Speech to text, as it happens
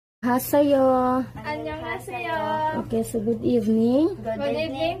Hasayo. 안녕하세요. Okay, so good evening. Good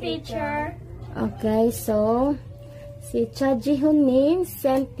evening, teacher. Okay, so si Chajihunim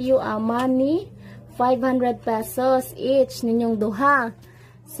sent you a money 500 pesos each ninyong duha.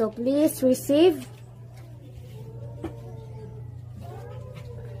 So please receive.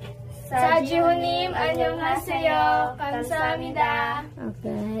 차지훈님 안녕하세요. 감사합니다.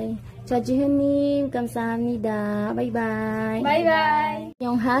 Okay. Chajihunim, 감사합니다. Bye bye. Bye bye.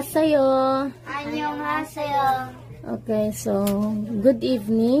 안녕하세요. 안녕하세요. Okay, so good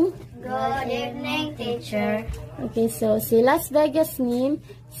evening. Good evening, teacher. Okay, so si La스베가스님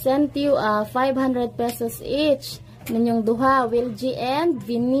sent you 500 pesos each. Ninyong duha, Wilgie and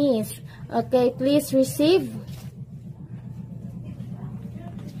Venice. Okay, please receive.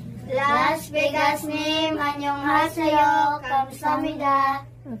 라스베가스님 안녕하세요. 감사합니다.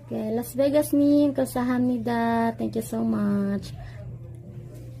 Okay, 라스베가스님, 감사합니다. Thank you so much.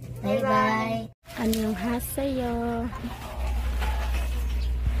 Bye bye. 안녕하세요.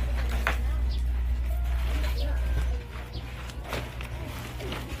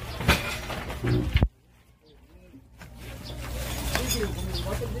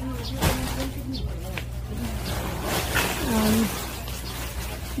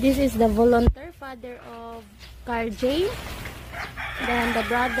 This is the volunteer father of Karjay, then the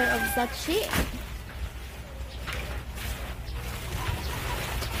brother of Sachi,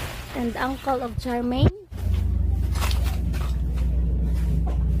 and uncle of Charmaine.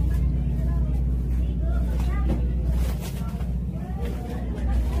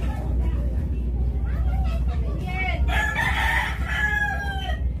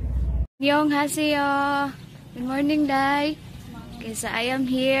 Annyeonghaseyo. Good morning, Day. Okay, so I am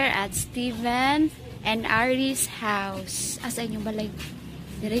here at Steven and Ari's house. Asa inyong balay?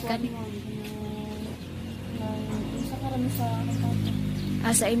 Dire ka ni?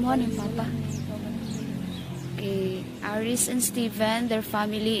 Asa imo ni Papa? Okay, Aris and Steven, their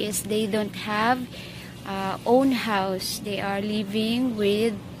family is they don't have own house. They are living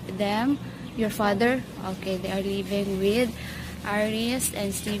with them. Your father? Okay, they are living with Aris and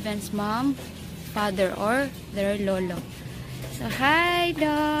Steven's mom, father, or their lolo. So, hi,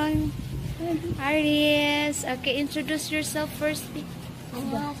 Don. Aris. Okay, introduce yourself first.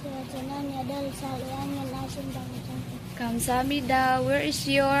 Kamsahamnida. Where is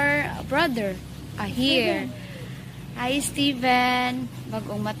your brother? Here. Hi, Steven.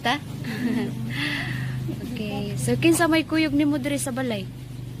 Bagong mata. Okay. So, kinsa may kuyog ni mo diri sa balay?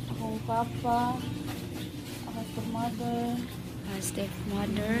 Akong papa, akong stepmother,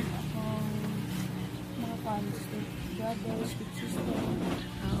 Stepmother. akong mga stepbrother, stepsister.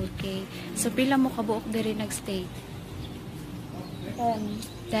 Okay. So, pila mo kabuok diri nagstay?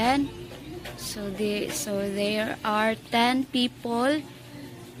 10. 10? So there are 10 people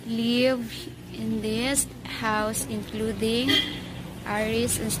live in this house, including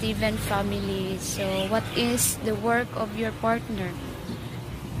Aris and Steven family. So, what is the work of your partner?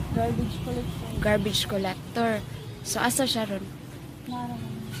 Garbage collection. Garbage collector. So, asa siya ron?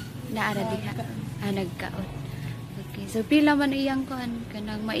 Naara diha. Nagkaon. Okay. So, pila man iyang kuan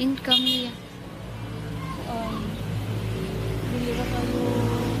kanang ma-income niya? Bili ra kayo.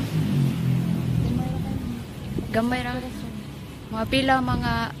 Gamay ra. Mga pila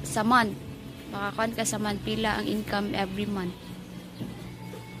mga sa month. Makakuan ka sa month, pila ang income every month?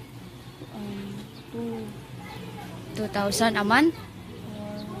 2,000 a month?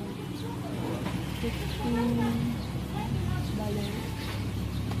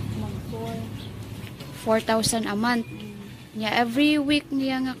 4,000 a month. Nya every week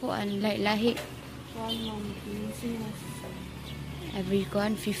niya nga kuan lahi. Every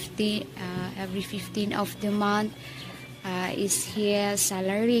 15 of the month is his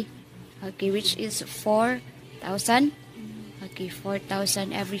salary. Okay, which is 4,000. Okay,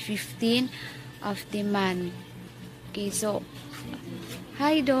 4,000 every 15 of the month. Okay, so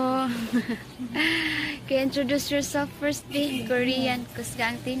hi, Do. Okay, introduce yourself first in Korean. Kusga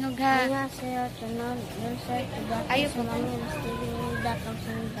ang tingog, ha? 안녕하세요. 저는 10살 Ayo po.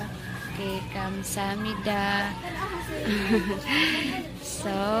 감사합니다. Okay, kamsahamnida.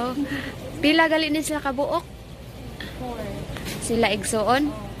 So, pila gali ni sila kabuok? 4. Sila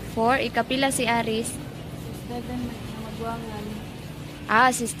igsuon? 4. Ikapila si Aris? 7 na magwangan.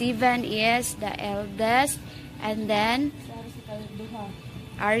 Si Steven is the eldest. And then,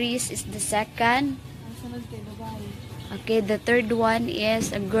 Aris is the second. Ang sunod kay babae. Okay, the third one is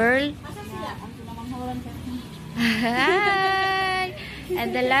a girl. Ang pinamanghoran ka. Hi!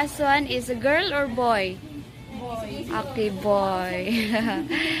 And the last one is a girl or boy? Boy. Okay, boy.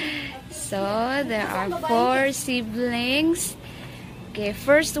 So, there are 4 siblings. Okay,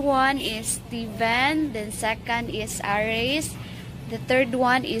 first one is Steven, then second is Aris, the third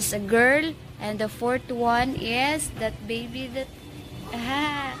one is a girl, and the fourth one is that baby that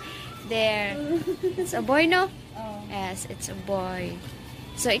there. It's a boy, no? Oh. Yes, it's a boy.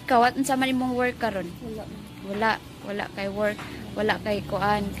 So ikaw, at sa man imong work karon? Wala kay work, wala kay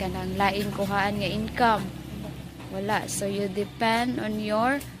kuan kanang lain kuhaan nga income. Wala. So you depend on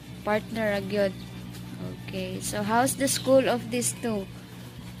your partner agyod. Okay. So how's the school of these two?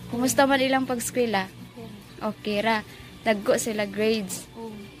 Kumusta man ilang pag-eskwela? Okay ra. Dagko sila grades.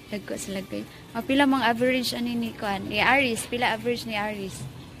 Dagko sila grades. Pila mang average ani ni kuan? Ni Aris, pila average ni Aris?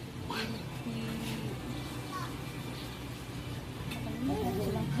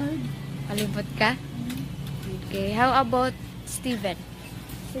 Kalimot ka? Okay. How about Steven?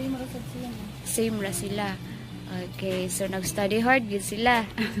 Same ra sad sila. Same ra sila. Okay, so nag-study hard yun sila.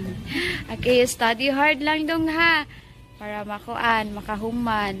 Okay, study hard lang dong ha. Para makuan,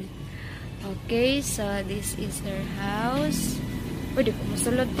 makahuman. Okay, so this is their house. Pwede ko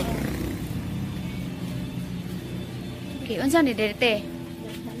masulod to. Okay, unsa ni dete?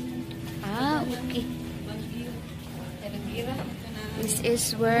 Okay. This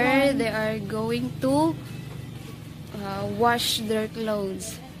is where they are going to wash their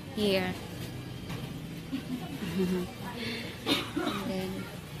clothes here. And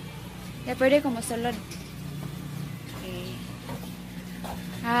then, pwede ko masulod. Okay.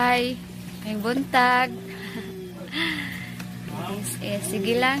 Hi. May buntag. This is,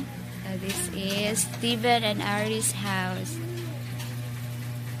 sige lang. This is Steven and Ari's house.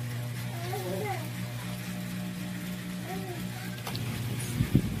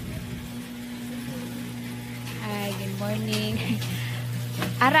 Hi, good morning.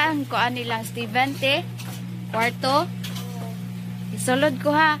 Araan ko nilang Steven, te? Kwarto? Isulod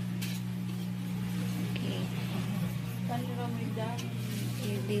ko ha. Okay.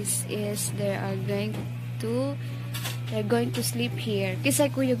 Okay, this is they're going to sleep here.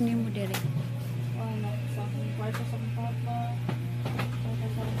 Kisay kuyog nimo dire. Sa kwarto sa papa, kwarto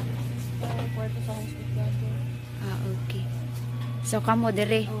sa sister, kwarto sa hospital. Okay. So kamo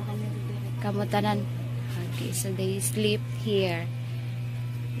dire. Kami dito. Kamo tanan. Okay, so they sleep here.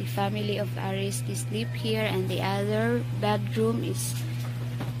 The family of Aris, they sleep here, and the other bedroom is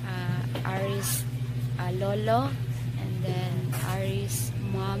Aris lolo, and then Aris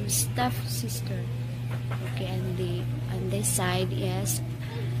mom's step sister. Okay, and on this side is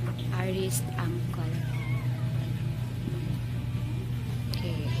Aris uncle.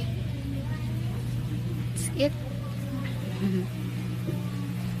 Okay, that's it.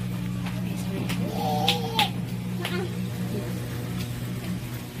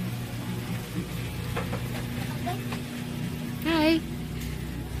 Hi.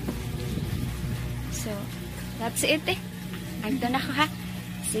 So, that's it eh. Ando na ko ha.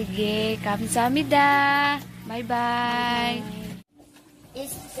 Sige, kamsahamnida. Bye-bye.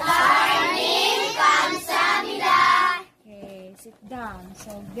 Starting kamsahamnida. Okay, sit down.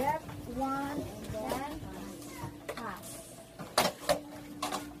 So, get one and then pass.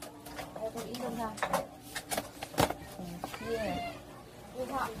 Okay, ilog ha. Here.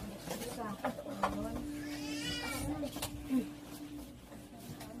 Kuha. Isa.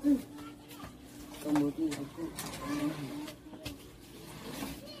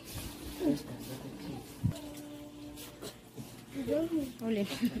 Ulit.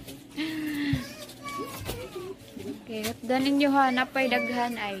 Okay, dan ninyo ha, napay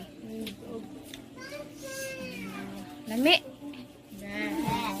daghan ay. Lami.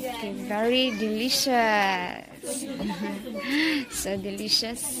 Okay, very delicious. So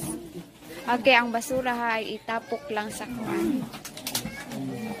delicious. Okay, ang basura ha ay itapok lang sa kuan.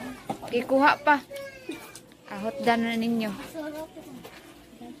 Okay, kuha pa. Hotdan na ninyo.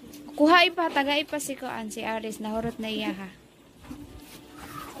 Kuha pa, tagay pa si kuan si Aris, nahurot na iya ha.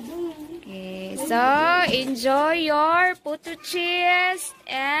 Okay, so enjoy your puto-cheese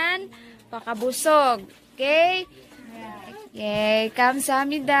and pakabusog. Okay? Okay,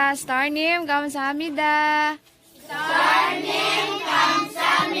 kamsahamnida. Starnim, kamsahamnida. Starting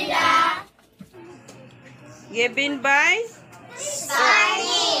kamsahamnida. Given by?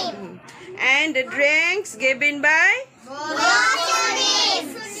 Starting. And the drinks given by?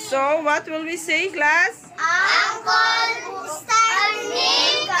 Groceries. So, what will we say, class? Uncle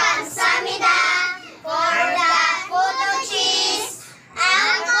Starting kamsahamnida. For the puto-cheese.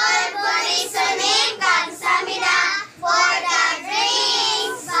 Uncle Borisoning kamsahamnida. For the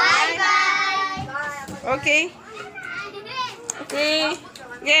drinks. Bye-bye. Okay. Okay.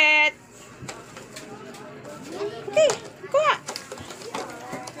 Get. Okay. Go on.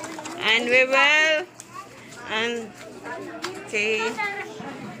 And we will Okay.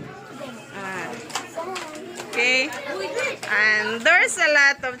 Okay. And there's a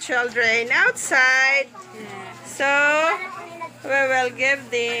lot of children outside. So, we will give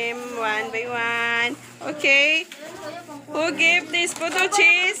them one by one. Okay. Who gave this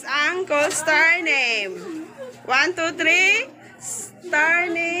Putochis uncle star name? 1, 2, 3. Star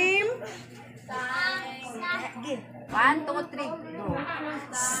name. 1, 2, 3.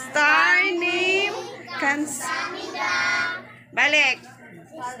 Star name. Balik.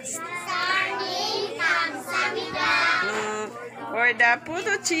 For the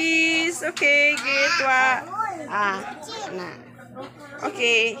Putochis. Okay, get what?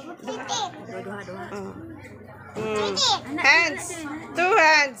 Okay. Hands. 2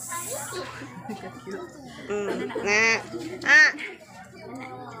 hands.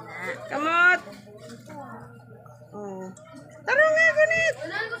 Kamot. Tarong nga, gunit.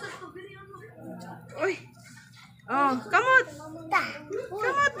 Uy. Kamot.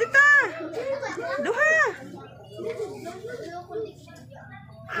 Kamot, dita. Duha.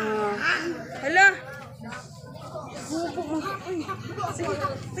 Hala. Sige,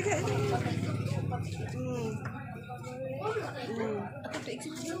 sige.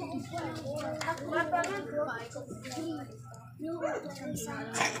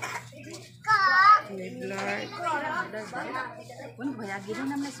 Bayagi rin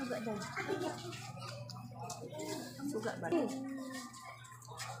naman suga daw. Suga ba?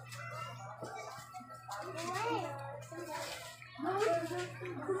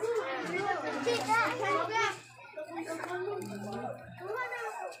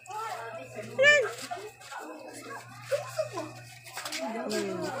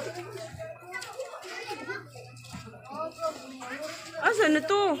 Asan na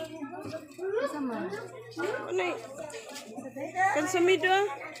to? Ano y? Kansamida?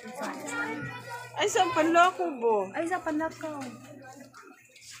 Ay, sa panlako bo. Ay, sa panlako.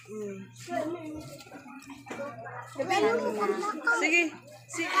 Sige.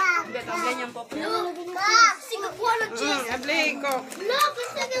 Sige. Abli ko.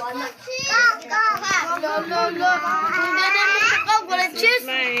 This is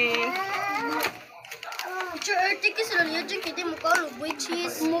mine.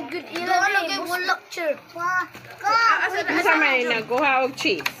 Asa may nakuha og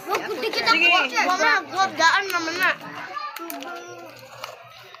cheese? Sige.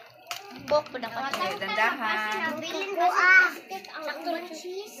 Dandahan.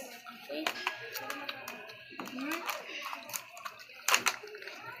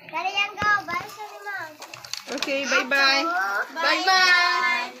 Okay, bye-bye.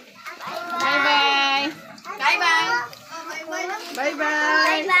 Bye-bye. Bye-bye. Bye-bye.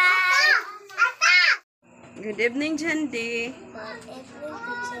 Bye-bye. Good evening, Jandy.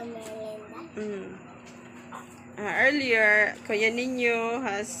 Earlier, Kuya Ninyo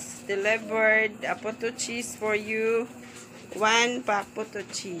has delivered a Putochis for you. 1 pack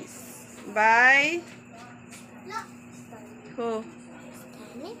Putochis. By who?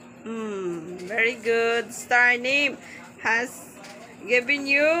 Very good. Star name has given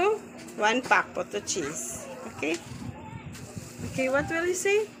you 1 pack Putochis. Okay? Okay, what will you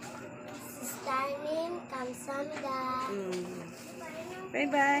say? Star name, 감사합니다.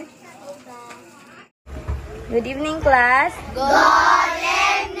 Bye-bye. Good evening, class. Good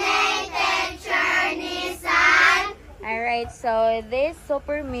evening, teacher Nisan. Alright, so this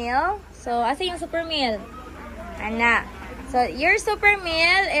super meal. So, asa yung super meal? Ana. So, your super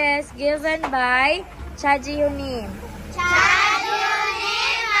meal is given by 차지훈님. 차지훈님,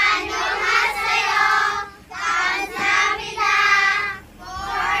 안녕하세요. 감사합니다.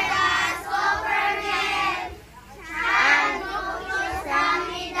 For the super meal.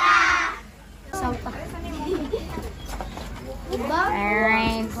 감사합니다.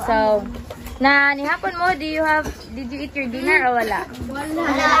 Alright, so, nihapon mo, did you eat your dinner or wala?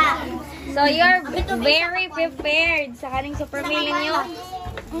 Wala. So, you're very prepared sa kaning super meal ninyo.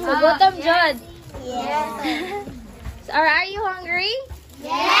 So, gutom, Jod. Yes. So, are you hungry?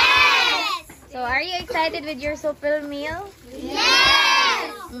 Yes. So, are you excited with your super meal?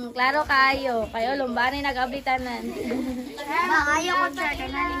 Yes. Klaro kayo. Kayo, lumbanin nag-ablitanan. Ayaw ko siya.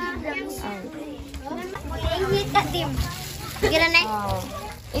 Ingit ka, Tim. Gira na. Oh.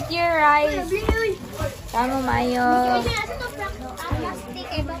 Eat your rice. Tama mayo.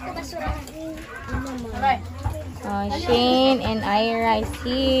 Shane and Ira is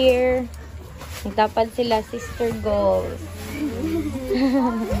here. Nagtapad sila, sister goals.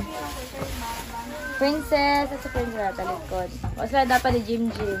 Princess, at sa princess talikod. O sila dapat ni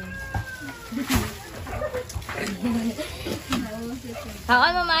Jim.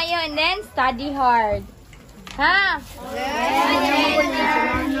 Haon mo mayo and then study hard. Ha?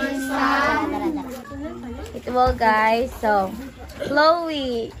 Ito mo guys. So,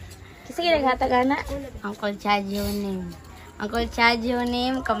 Chloe. Kasi ginaghatag na? Uncle Chajihunim. Uncle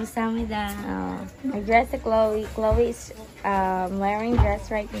Chajihunim, kamsahamnida. Oh, nag-dress si Chloe. Chloe is wearing dress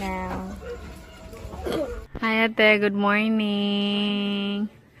right now. Hi ate, good morning.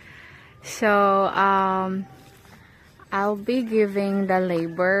 So, I'll be giving the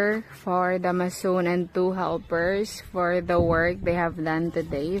labor for the mason and 2 helpers for the work they have done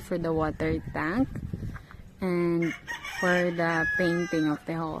today for the water tank and for the painting of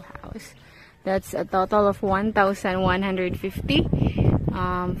the whole house. That's a total of 1,150.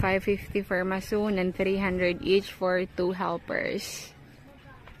 550 for mason and 300 each for 2 helpers.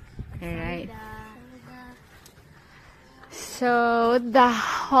 Alright. So the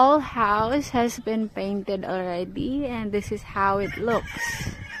whole house has been painted already, and this is how it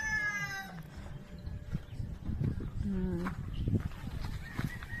looks.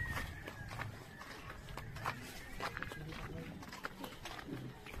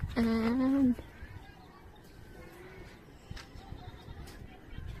 And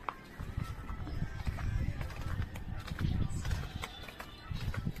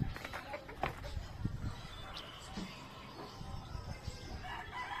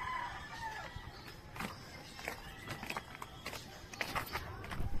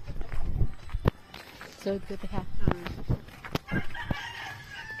so good to have.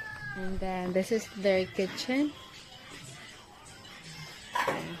 And then this is their kitchen.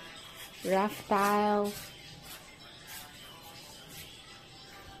 Rough tiles.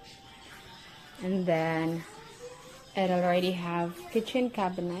 And then it already have kitchen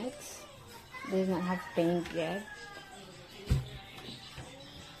cabinets. Does not have paint yet.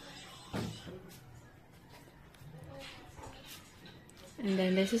 And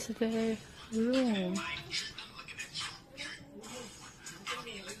then this is their room.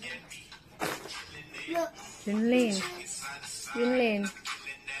 Junlin. Junlin.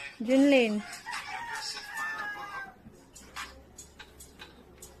 Junlin.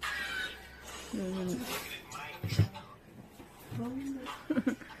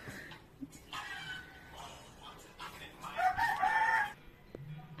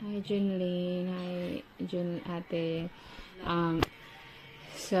 Hi Junlin. Hi Ate.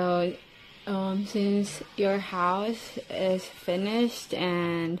 So since your house is finished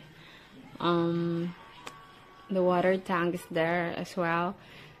and the water tank is there as well,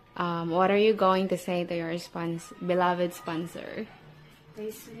 what are you going to say to your beloved sponsor?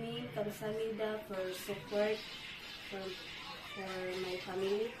 Taisuni, kamsahamnida for support for my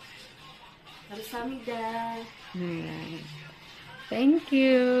family. Kamsahamnida. Alright. Thank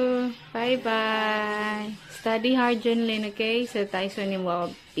you. Bye-bye. Study hard, Junlin, okay? So Taisuni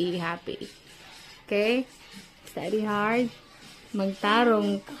will be happy. Okay? Study hard.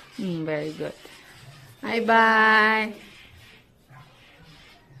 Magtarong. Very good. Bye-bye.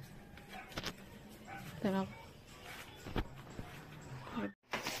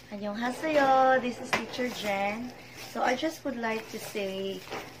 안녕하세요. This is Teacher Jen. So I just would like to say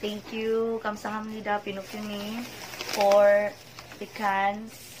thank you, 감사합니다, 피노키오님, for the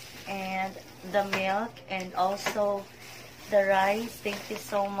cans and the milk and also the rice. Thank you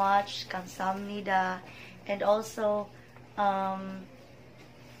so much, 감사합니다. And also,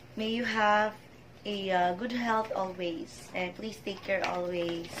 may you have a good health always, and please take care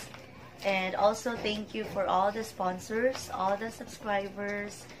always. And also thank you for all the sponsors, all the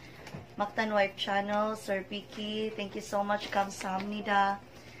subscribers, Maktan Wife channel, Sir Piki, thank you so much, 감사합니다.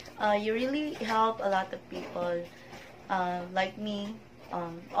 You really help a lot of people like me,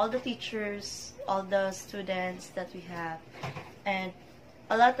 all the teachers, all the students that we have, and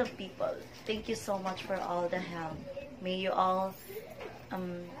a lot of people. Thank you so much for all the help. May you all,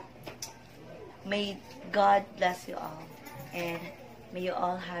 may God bless you all, and may you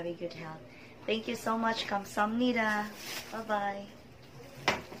all have a good health. Thank you so much, 감사합니다. Bye-bye.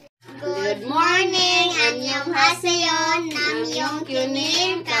 Good morning, 안녕하세요,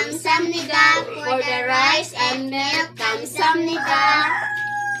 남연규님, 감사합니다 for the rice and milk, 감사합니다.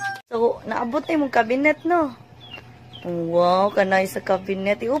 So, naabot na yung cabinet, no? Wow, kanay sa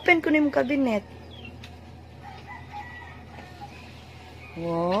cabinet. I-open ko na yung cabinet.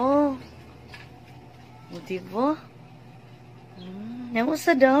 Wow. O, diba?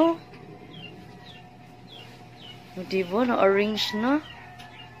 Namusta daw? O, diba? Na-arrange na.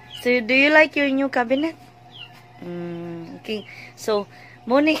 So, do you like your new cabinet? Okay. So,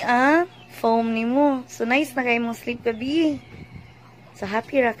 muni foam ni mo. So, nice na kayo mong sleep gabi. So,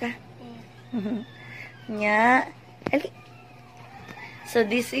 happy ra ka? Nya. So,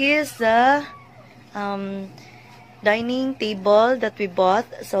 this is the dining table that we bought.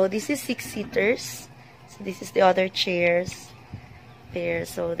 So this is 6-seaters. So this is the other chairs there.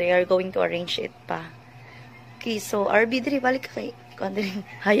 So they are going to arrange it pa. Okay, so RB, diri balik ka kay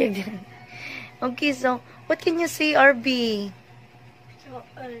hayag din. Okay, so what can you say, RB?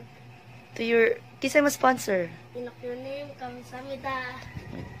 To your kisay mo sponsor? Pinoki오님, 감사합니다.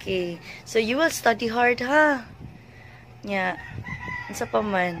 Okay, so you will study hard, ha? Yeah. Unsa pa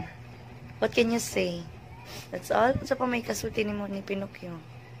man? What can you say? That's all? Unsa pa may kasulti nimo ni Pinocchio?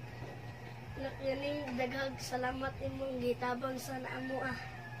 Pinoki오님, daghang salamat imong gitabang sa naamo ah.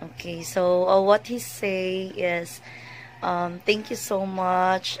 Okay, so what he say is, thank you so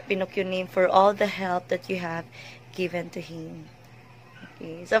much, Pinocchio님, for all the help that you have given to him.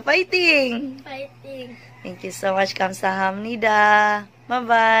 Okay, so fighting! Fighting. Thank you so much, 감사합니다.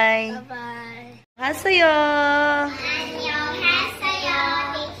 Bye-bye. Bye-bye. 하세요. 안녕하세요,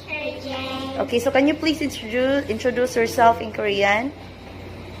 Teacher Jen. Okay, so can you please introduce yourself in Korean?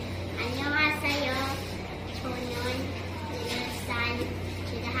 안녕하세요. 저는 일산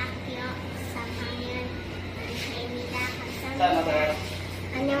시작하여 3학년 은행입니다. 감사합니다.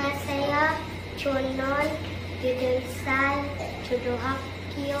 안녕하세요. 저는 일산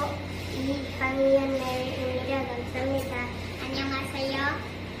초등학교 2학년 메리입니다. 감사합니다. 안녕하세요.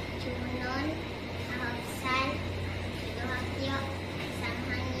 저는 9살 초등학교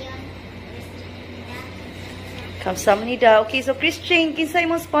 3학년 크리스틴입니다. 감사합니다. Okay, so Christian, kinsay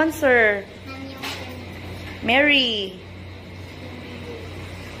mo sponsor? Mary.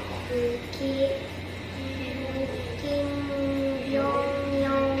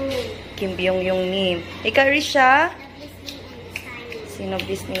 Kim Byung-Nim. Ikaw, Risha? Sino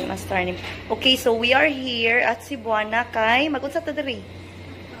Disney Master name? Okay, so we are here at Cebuana kay mag-unsa ta diri?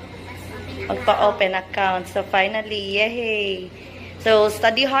 Magpa-open account. So finally, yay! So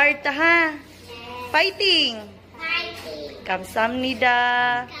study hard ta ha. Fighting.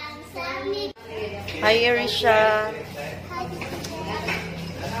 감사합니다. Hi, Arisha.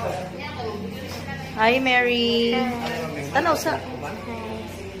 Hi, Mary. Tanaw sa.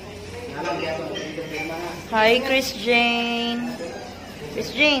 Hi, Chris Jane.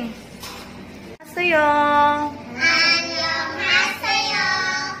 Chris Jane. Hasayo.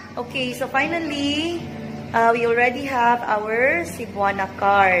 Okay, so finally, we already have our Cebuana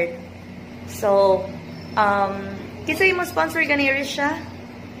card. So, kinsa yung sponsor gani, Arisha?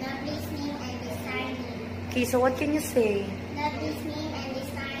 Love listening and discerning. Okay, so what can you say? Love listening and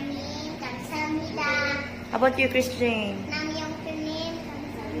discerning. 감사합니다. How about you, Chris Jane? 남연규님,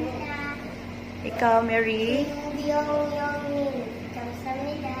 감사합니다. Ikaw, Mary? 윤병영님,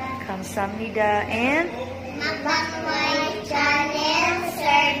 감사합니다. 감사합니다. And? 막방와이 channel,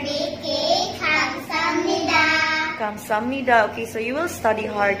 Sir Vicky, 감사합니다. 감사합니다. Okay, so you will study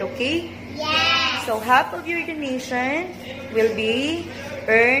hard, okay? Yes. So half of your donation will be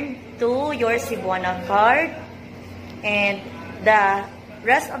earned to your Cebuana card, and the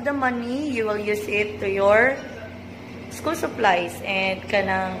rest of the money you will use it to your school supplies and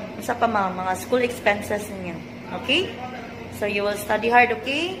kanang sa pa mga school expenses niyo. Okay? So you will study hard,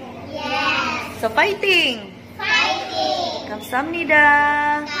 okay? Yes. So fighting. Fighting. 감사합니다.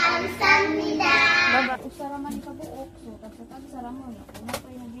 감사합니다. Bye-bye. Usaraman ka buok. So, tapos saraman. Ano pa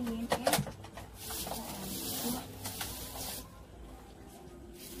yung bilhin?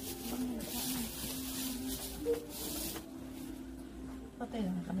 Patay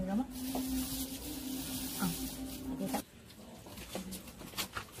lang ang kamera mo.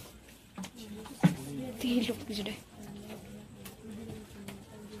 Tilok ko sudah.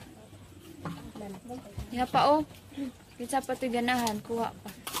 Ya pa oh. Kita pa ito ganahan. Kuha pa.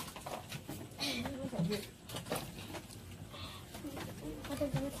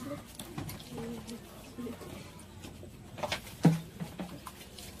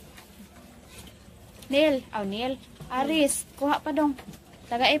 Neil. Oh, Neil. Aris. Kuha pa dong.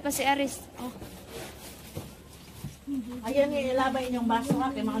 Tagay pa si Aris. Oh. Ayan yung ilabay inyong baso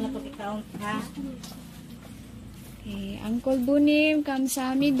ha. Kaya mga napag-account ha. Okay. Uncle Bunim.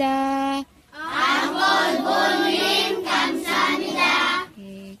 Kamsahamnida. Uncle Bunim, 감사합니다.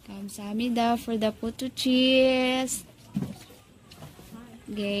 Okay. Kamsahamnida for the 뿌또치즈.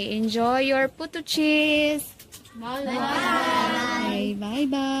 Okay. Enjoy your 뿌또치즈. Bye-bye. Okay.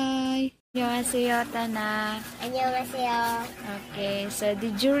 Bye-bye. 안녕하세요, Tana. 안녕하세요. Okay, so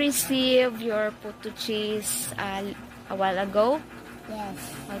did you receive your 뿌또치즈 a while ago? Yes.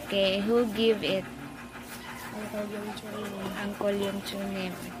 Okay, who give it? Uncle yung Uncle.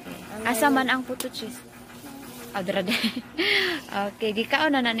 Okay. Asa man ang 뿌또치즈? Adrade. Okay,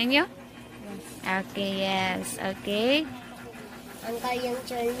 gikaon na ninyo? Yes. Okay, yes. Okay. ang kayong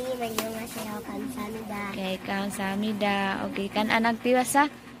journey, mayonnaise kamsahamnida. Okay, kamsahamnida. Okay, kan anak tiwasa.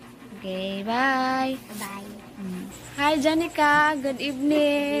 Okay, bye. Bye. Hi, Janica. Good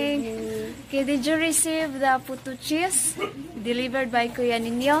evening. Okay, did you receive the puto-cheese delivered by Kuya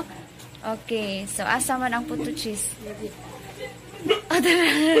Ninyo? Okay, so asa man ang puto-cheese?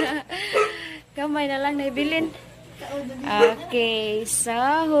 Kamay na lang naibilin. Okay, so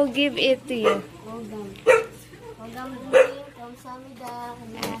who give it to you?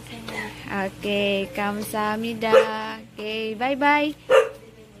 Okay, kamsahamnida. Okay, bye-bye.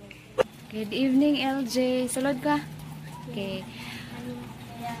 Good evening, LJ. Sulod ka? Okay.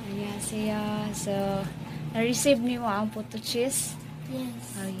 Annyeonghaseyo. So, na-receive niyo ang puto-cheese? Yes.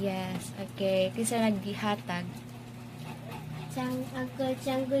 Oh, yes. Okay. Kisa naggihatag? Uncle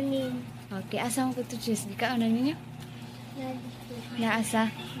Changunin. Okay, asa ang puto-cheese? Di ka, ano ninyo? Naasa?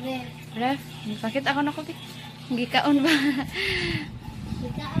 Ref. Ref? Pakit ako na ko. Hindi kaon ba?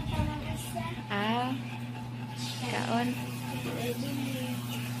 Ikaw pa mga isa. Ah. Kaon.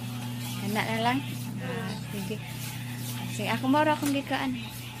 Anak na lang? Ah, sige. Sige, ako mara akong gikaan.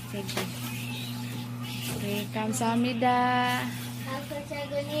 Sige. Okay, kamsahamnida.